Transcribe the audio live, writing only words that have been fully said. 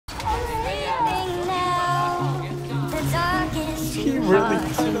He really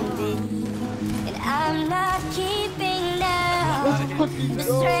and I'm not keeping down the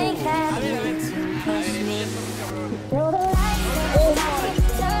strength that meant to push me. You're the light that stops me,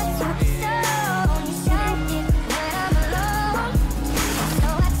 turns to stone. You shine it when I'm alone. So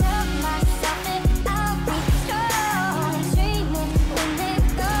I tell myself that I'll be strong and dreaming when they're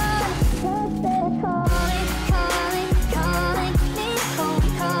gone. 'Cause they're calling, calling, calling me home,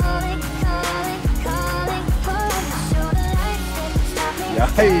 calling, calling, calling home. Show the light that stop me,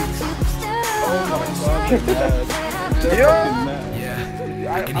 Yikes. Oh my god.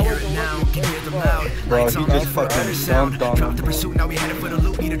 I can hear it now, can hear them loud. Bro, Lights he on, just looking for a better fucking sound. dumped on Drop him. the pursuit, now we headed for the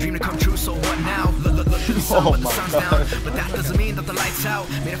loop. Need a dream to come true, so what now? Look to the sun, Oh but the my sun's God. down. But that doesn't mean that the light's out.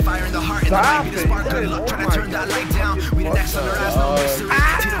 Made a fire in the heart, and the light be the spark. Good luck trying to turn that light down. We the next on the rise, no mystery.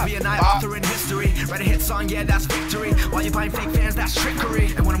 To be a night author in history. Write a hit song, yeah, that's victory. While you're buying fake fans, that's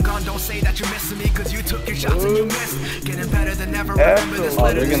trickery. And when I'm gone, don't say that you're missing me, cause you took your shots and you missed. Getting better than ever. Remember this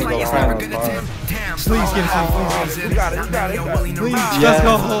letter, this light is never gonna dim. Damn, Please get it. You got it. Please, Yeah. let's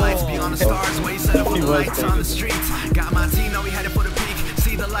go. Lights beyond the stars, way set up with the lights on the streets. Got my team, now we headed for the peak.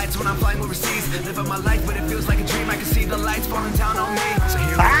 See the lights when I'm flying overseas. Live up my life, but it feels like a dream. I can see the lights falling down on me. So here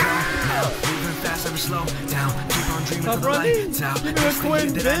we go. Now, moving fast, never slow down. Keep on dreaming till the lights out. This the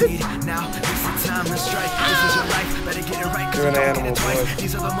year that I need it now. It's the time to strike. This is your life, better get it right, cause you don't get it twice.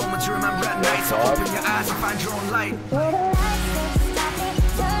 These are the moments you remember at night. So open your eyes and find your own light.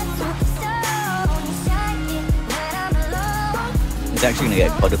 He's actually gonna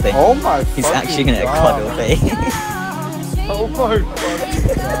get cuddly. Oh my He's fucking actually gonna get God. cuddly. Oh my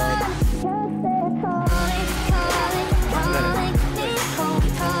fucking God.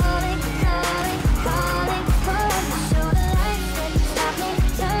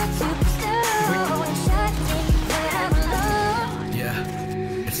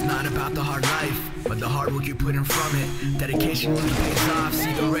 It's not about the hard life, but the hard work you put in from it. Dedication really pays off.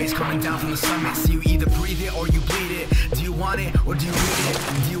 See the rays coming down from the summit. See you either breathe it or you bleed it. Do you want it or do you need it?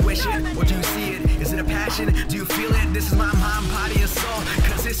 Do you wish it or do you see it? Is it a passion? Do you feel it? This is my mind, body, and soul.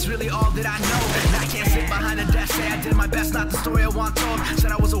 Cause it's really all that I know. And I can't sit behind a desk, say I did my best, not the story I want told.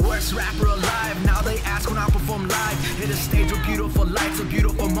 Said I was the worst rapper alive. Now they ask when I perform live. Hit a stage with beautiful lights, a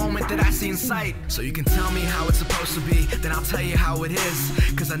beautiful moment that I see in sight. So you can tell me how it's supposed to be, then I'll tell you how it is.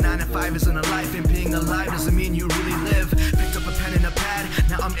 Cause a 9 to 5 isn't a life, and being alive doesn't mean you really live. Picked up a pen and a pad,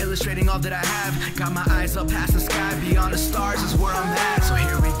 now I'm illustrating all that I have. Got my eyes up past the sky, beyond the stars is where I'm at. So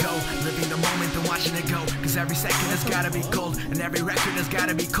here we go, living the moment and watching it go. Cause every second has gotta be gold, and every record has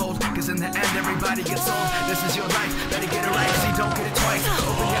gotta be cold. Cause in the end everybody gets old. This is your life, better get it right, cause you don't get it twice.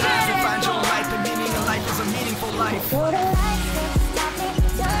 Open your eyes and find your own life, the meaning of life is a meaningful life.